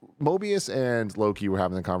Mobius and Loki were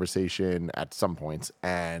having the conversation at some points,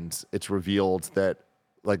 and it's revealed that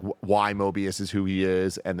like why Mobius is who he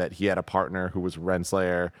is, and that he had a partner who was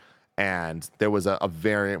Renslayer, and there was a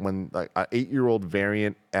variant when like an 8-year-old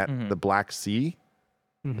variant at the Black Sea.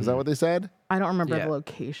 Is that what they said? I don't remember Yeah. the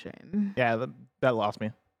location. Yeah, that lost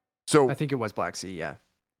me. So I think it was Black Sea. Yeah.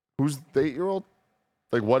 who's the 8-year-old?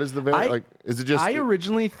 Like what is the variant? Like is it just? I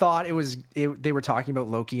originally thought they were talking about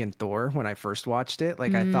Loki and Thor when I first watched it.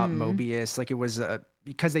 Like I thought Mobius, like it was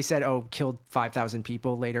because they said, oh, killed 5,000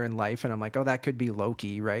 people later in life. And I'm like, oh, that could be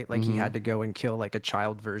Loki, right? Like he had to go and kill like a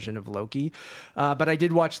child version of Loki. But I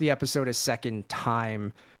did watch the episode a second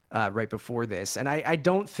time right before this. And I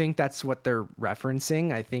don't think that's what they're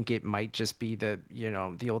referencing. I think it might just be the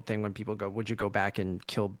old thing when people go, would you go back and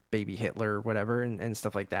kill baby Hitler or whatever and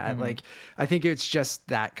stuff like that. Like, I think it's just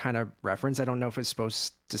that kind of reference. I don't know if it's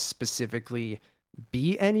supposed to specifically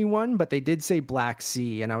be anyone, but they did say Black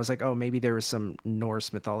Sea, and I was like, oh, maybe there was some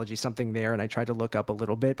Norse mythology, something there, and I tried to look up a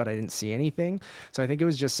little bit, but I didn't see anything. So I think it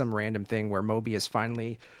was just some random thing where Mobius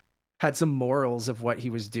finally had some morals of what he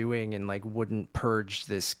was doing and like wouldn't purge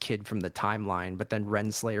this kid from the timeline, but then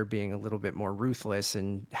Renslayer being a little bit more ruthless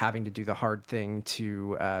and having to do the hard thing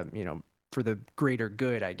to for the greater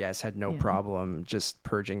good, I guess, had no problem just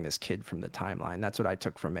purging this kid from the timeline. That's what I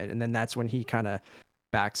took from it. And then that's when he kind of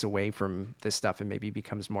backs away from this stuff and maybe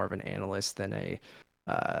becomes more of an analyst than a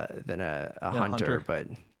hunter. But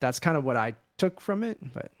that's kind of what I took from it.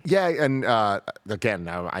 But yeah, and again,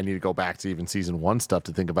 now I need to go back to even season 1 stuff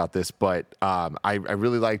to think about this. But I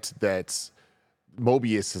really liked that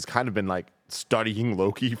Mobius has kind of been like studying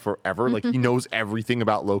Loki forever. Like he knows everything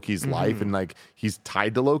about Loki's life, and like he's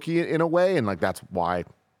tied to Loki in a way, and like that's why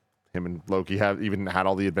him and Loki have even had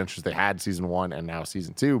all the adventures they had season 1 and now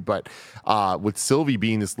season 2. But with Sylvie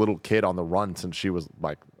being this little kid on the run since she was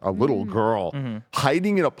like a little girl,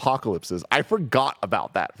 hiding in apocalypses, I forgot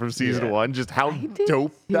about that from season 1, just how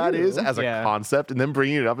dope that is as a concept. And then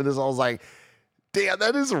bringing it up in this, I was like, damn,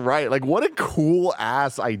 that is right. Like what a cool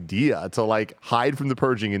ass idea to like hide from the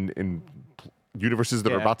purging in universes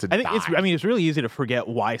that are about to die. It's really easy to forget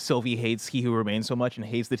why Sylvie hates He Who Remains so much and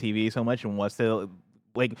hates the TV so much and wants to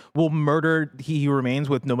like will murder He Who Remains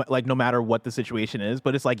with no matter what the situation is.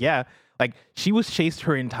 But it's like, yeah, like she was chased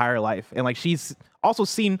her entire life, and like she's also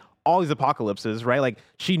seen all these apocalypses, right? Like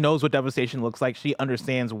she knows what devastation looks like. She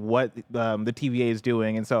understands what the TVA is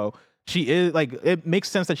doing, and so she is like, it makes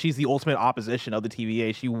sense that she's the ultimate opposition of the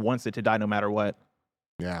TVA. She wants it to die no matter what.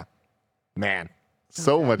 Yeah, man,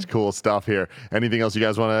 so much cool stuff here. Anything else you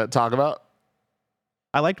guys want to talk about?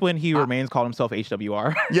 I liked when He Who Remains called himself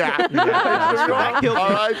HWR. Yeah. That killed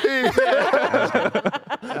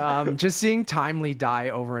me. Just seeing Timely die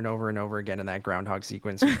over and over and over again in that groundhog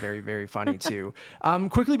sequence was very, very funny too.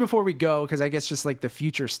 Quickly before we go, because I guess just like the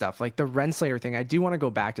future stuff, like the Renslayer thing, I do want to go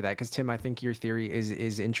back to that because Tim, I think your theory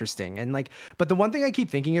is interesting. And like, but the one thing I keep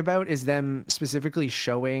thinking about is them specifically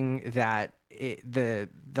showing that the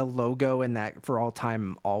logo and that for all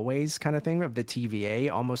time always kind of thing of the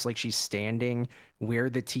TVA, almost like she's standing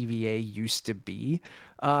where the TVA used to be.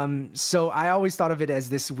 So I always thought of it as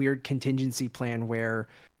this weird contingency plan where,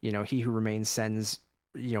 He Who Remains sends,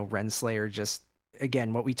 Renslayer just,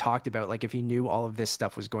 again, what we talked about, like if he knew all of this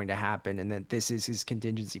stuff was going to happen and that this is his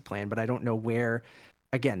contingency plan, but I don't know where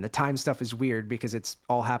again, the time stuff is weird because it's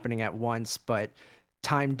all happening at once, but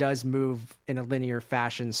time does move in a linear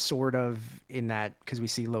fashion, sort of, in that, because we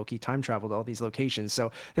see Loki time travel to all these locations.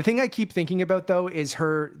 So the thing I keep thinking about though is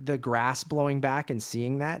the grass blowing back and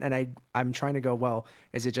seeing that, and I'm trying to go, well,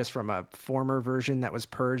 is it just from a former version that was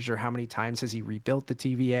purged, or how many times has he rebuilt the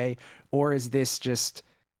TVA, or is this just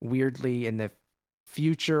weirdly in the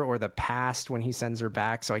future or the past when he sends her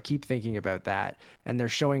back? So I keep thinking about that, and they're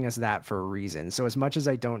showing us that for a reason. So as much as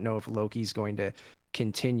I don't know if Loki's going to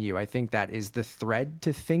continue, I think that is the thread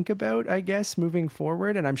to think about, I guess, moving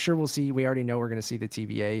forward. And I'm sure we already know we're going to see the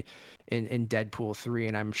TVA in Deadpool 3,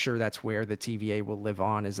 and I'm sure that's where the TVA will live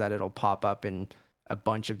on, is that it'll pop up in a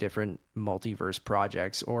bunch of different multiverse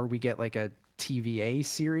projects, or we get like a TVA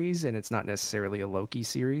series and it's not necessarily a Loki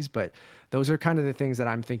series. But those are kind of the things that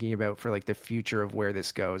I'm thinking about for like the future of where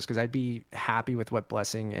this goes, because I'd be happy with what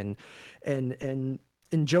Blessing and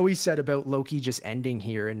Joey said about Loki just ending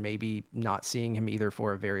here and maybe not seeing him either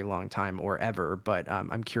for a very long time or ever. But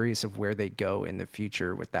I'm curious of where they go in the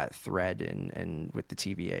future with that thread and with the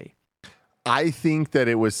TVA. I think that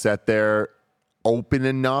it was set there open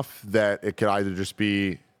enough that it could either just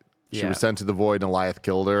be she was sent to the void and Goliath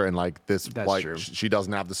killed her, and like this, That's like true. she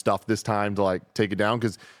doesn't have the stuff this time to like take it down,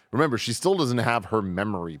 because remember, she still doesn't have her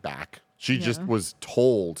memory back. She just was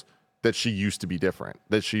told that she used to be different,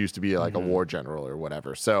 that she used to be like a war general or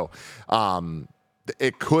whatever. So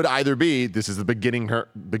it could either be this is the beginning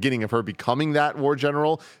of her becoming that war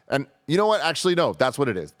general. And you know what? Actually, no, that's what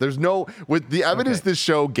it is. There's no, with the evidence this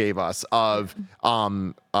show gave us of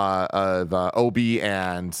Obi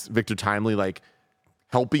and Victor Timely like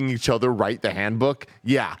helping each other write the handbook.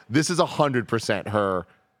 Yeah, this is 100% her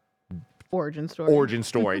Origin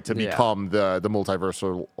story to become the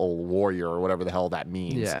multiversal warrior or whatever the hell that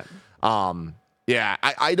means.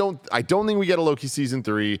 I don't think we get a Loki season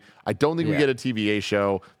 3. I don't think we get a TVA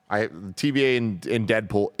show. TVA in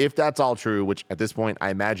Deadpool, if that's all true, which at this point I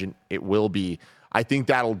imagine it will be, I think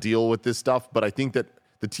that'll deal with this stuff. But I think that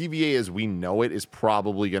the TVA as we know it is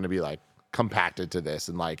probably going to be like compacted to this,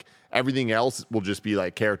 and like everything else will just be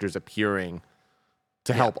like characters appearing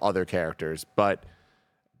to help other characters. But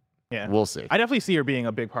we'll see. I definitely see her being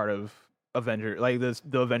a big part of the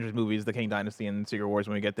Avengers movies, the King Dynasty and Secret Wars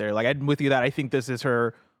when we get there. Like, I'm with you that I think this is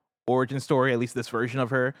her origin story, at least this version of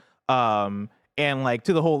her. And like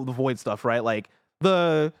to the Void stuff, right? Like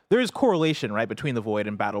there is correlation, right, between the Void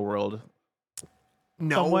and Battle World.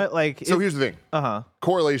 No. Somewhat, like, so here's the thing.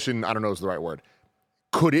 Correlation, I don't know is the right word.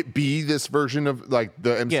 Could it be this version of like the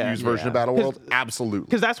MCU's version of Battle World? Absolutely.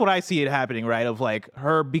 Because that's what I see it happening, right? Of like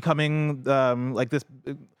her becoming like this,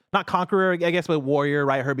 not conqueror, I guess, but warrior,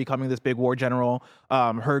 right? Her becoming this big war general,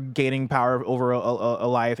 her gaining power over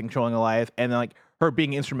Goliath and controlling Goliath, and then like her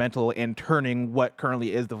being instrumental in turning what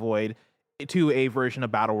currently is the Void to a version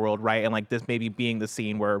of Battle World, right? And like this maybe being the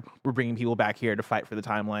scene where we're bringing people back here to fight for the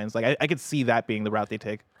timelines. Like I could see that being the route they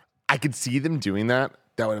take. I could see them doing that.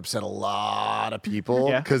 That would upset a lot of people,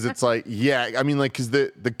 Yeah. because it's like, I mean, like, because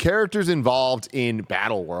the characters involved in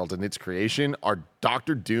Battle World and its creation are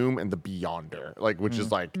Doctor Doom and the Beyonder, like, which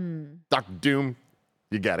is like Doctor Doom,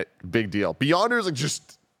 you get it, big deal. Beyonder is like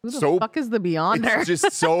just Who the fuck is the Beyonder? It's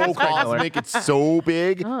just so cosmic, it's so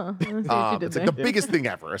big. Oh, It's like the biggest thing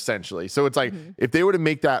ever, essentially. So it's like if they were to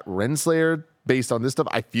make that Renslayer based on this stuff,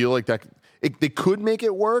 I feel like that they could make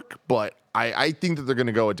it work, but I think that they're going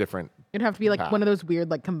to go a different. It'd have to be like one of those weird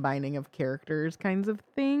like combining of characters kinds of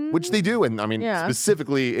things. Which they do, and I mean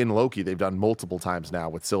specifically in Yeah. Loki, they've done multiple times now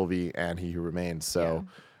with Sylvie and He Who Remains. So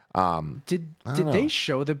Did they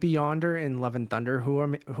show the Beyonder in Love and Thunder? Who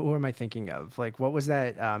am I thinking of? Like, what was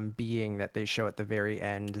that being that they show at the very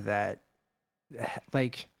end that,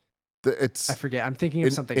 like, it's I forget. I'm thinking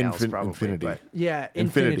of something else probably. Infinity. But yeah,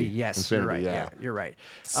 Infinity. Yes, Infinity, you're right. yeah. Yeah, you're right.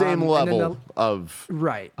 same And then level of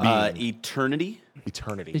right. Eternity.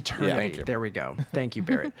 eternity. Eternity. Thank you. There we go. Thank you,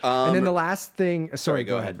 Barrett. And then the last thing. Sorry,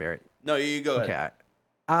 go go ahead. ahead, Barrett. No, you go ahead.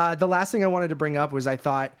 Okay. The last thing I wanted to bring up was I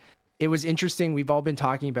thought it was interesting. We've all been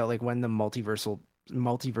talking about like when the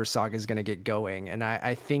multiverse saga is going to get going, and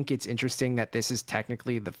I think it's interesting that this is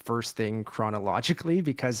technically the first thing chronologically,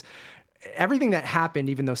 because everything that happened,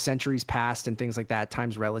 even though centuries passed and things like that,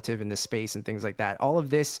 time's relative in this space and things like that, all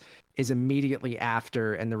of this is immediately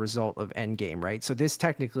after and the result of Endgame, right? So this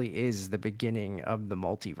technically is the beginning of the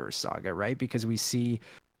multiverse saga, right? Because we see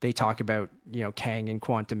they talk about, Kang and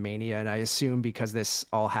Quantum Mania, and I assume because this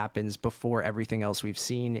all happens before everything else we've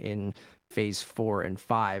seen in phase 4 and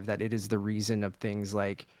 5, that it is the reason of things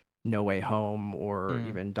like No Way Home or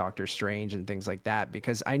even Doctor Strange and things like that.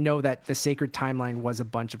 Because I know that the sacred timeline was a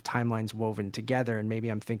bunch of timelines woven together, and maybe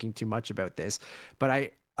I'm thinking too much about this,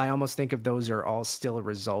 but I almost think of those are all still a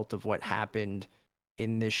result of what happened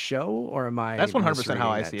in this show, or am I? That's 100% how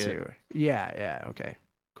I misreading see that it. too? Yeah. Okay.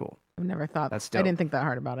 Cool. I've never thought. That's I dope. didn't think that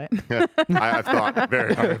hard about it. I've thought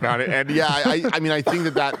very hard about it. And yeah, I mean, I think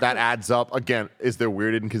that adds up. Again, is there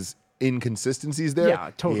weird inconsistencies there?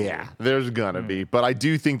 Yeah, totally. Yeah, there's gonna be. But I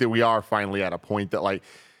do think that we are finally at a point that like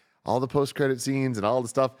all the post-credit scenes and all the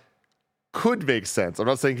stuff could make sense. I'm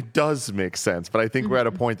not saying it does make sense, but I think we're at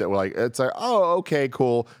a point that we're like, it's like, oh, okay,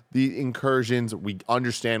 cool. The incursions, we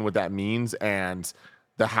understand what that means, and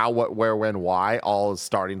the how, what, where, when, why, all is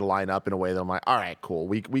starting to line up in a way that I'm like, all right, cool.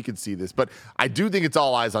 We can see this. But I do think it's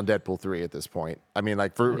all eyes on Deadpool 3 at this point. I mean,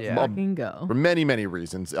 like for Fucking go. for many, many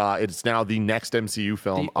reasons. It's now the next MCU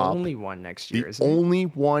film The up. only one next year, The isn't it? only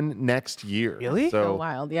one next year. Really? So So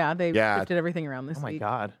wild. Yeah, they Yeah. shifted everything around this Oh my week.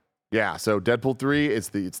 god. yeah, so Deadpool 3, it's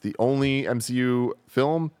the only MCU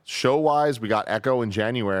film. Show-wise, we got Echo in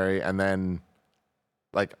January, and then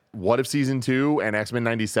like What If Season 2 and X-Men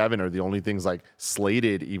 97 are the only things like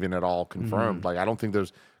slated even at all confirmed. Like I don't think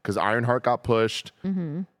there's, because Ironheart got pushed.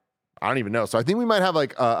 Mm-hmm. I don't even know. So I think we might have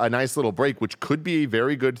like a nice little break, which could be a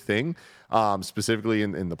very good thing, specifically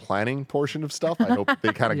in the planning portion of stuff. I hope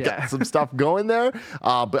they kind of Yeah. got some stuff going there.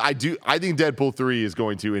 But I think Deadpool 3 is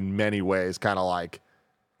going to, in many ways, kind of like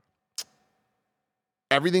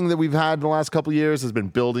everything that we've had in the last couple of years has been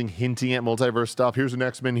building, hinting at multiverse stuff. Here's an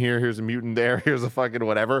X-Men here, here's a mutant there, here's a fucking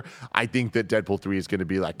whatever. I think that Deadpool 3 is going to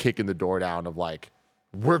be like kicking the door down of like,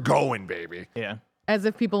 we're going, baby. Yeah. As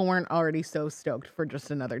if people weren't already so stoked for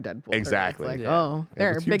just another Deadpool. 3. It's Exactly. like, Yeah. oh,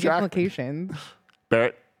 there are with Hugh big Jackman. implications.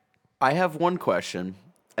 Barrett? I have one question,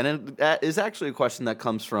 and it is actually a question that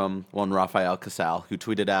comes from one Rafael Casal, who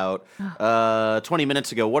tweeted out 20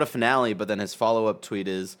 minutes ago, what a finale, but then his follow-up tweet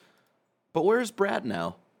is, but where's Brad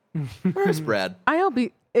now? Where's Brad? I hope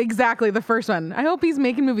exactly the first one. I hope he's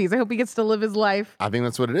making movies. I hope he gets to live his life. I think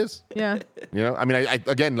that's what it is. Yeah. You know, I mean, I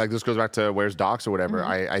again, like this goes back to where's Docs or whatever.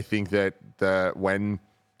 I think that when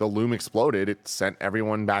the loom exploded, it sent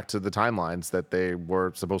everyone back to the timelines that they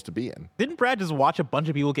were supposed to be in. Didn't Brad just watch a bunch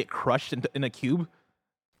of people get crushed in a cube?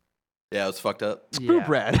 Yeah, it was fucked up. Screw Yeah.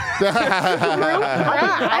 Brad. I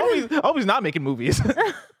hope he's not making movies.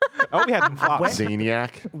 I hope he had some flops.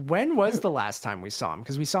 Zaniac. When was the last time we saw him?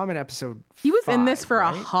 Because we saw him in episode. He was in this 5, for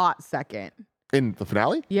a right? hot second. In the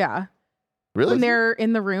finale? Yeah. Really? When they're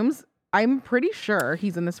in the rooms, I'm pretty sure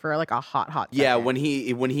he's in this for like a hot second. Yeah, when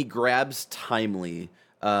he grabs Timely.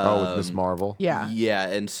 with Miss Marvel. Yeah. Yeah,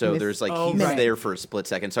 and so Miss- there's like Oh, he's right. there for a split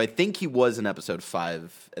second. So I think he was in episode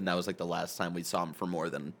 5, and that was like the last time we saw him for more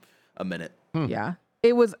than a minute. Yeah.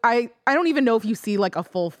 It was I don't even know if you see like a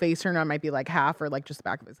full face or not. It might be like half or like just the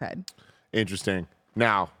back of his head. Interesting.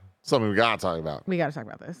 Now, something we gotta talk about. We got to talk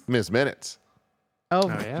about this. Miss Minutes. Oh,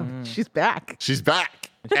 yeah. she's back. She's back.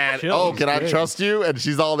 And Chill. can I Good. trust you? And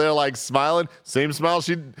she's all there like smiling. Same smile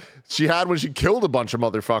she had when she killed a bunch of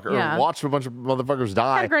motherfuckers Yeah. or watched a bunch of motherfuckers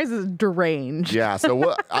die. Categorized as deranged. Yeah,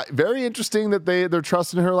 so very interesting that they're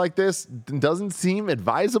trusting her like this. Doesn't seem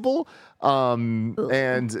advisable.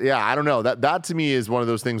 And yeah, I don't know. That to me is one of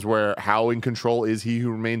those things where how in control is he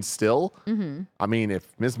who remains still? Mm-hmm. I mean, if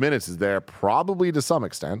Miss Minutes is there, probably to some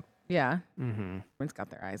extent. Yeah. Mm-hmm. Everyone's got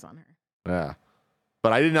their eyes on her. Yeah.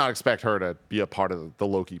 But I did not expect her to be a part of the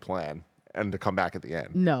Loki plan and to come back at the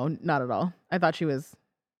end. No, not at all. I thought she was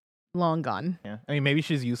long gone. Yeah. I mean, maybe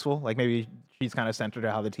she's useful. Like maybe she's kind of centered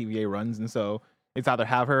to how the TVA runs, and so it's either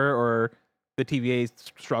have her or the TVA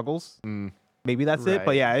struggles. Maybe that's it. But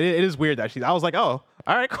Right. yeah, it is weird that she's. I was like, oh,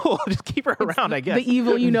 all right, cool. Just keep her around, I guess. The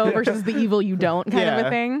evil you know versus the evil you don't kind of Yeah. a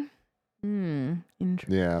thing.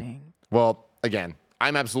 Interesting. Well, again,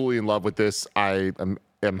 I'm absolutely in love with this. I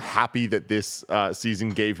am happy that this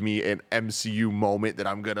season gave me an MCU moment that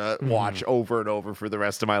I'm going to watch over and over for the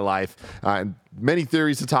rest of my life. And many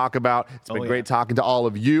theories to talk about. It's been yeah. great talking to all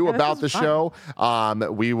of you this about the was fun. show.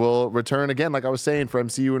 We will return again, like I was saying, for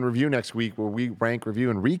MCU in Review next week, where we rank,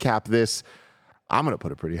 review, and recap this. I'm going to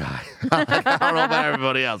put it pretty high. I don't know about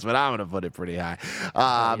everybody else, but I'm going to put it pretty high.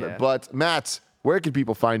 Yeah. But Matt, where can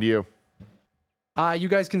people find you? You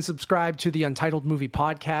guys can subscribe to the Untitled Movie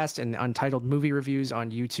Podcast and Untitled Movie Reviews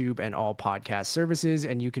on YouTube and all podcast services.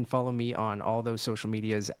 And you can follow me on all those social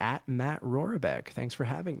medias at Matt Rorabeck. Thanks for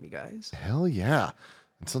having me, guys. Hell yeah.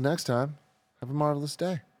 Until next time, have a marvelous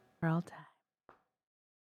day. We're all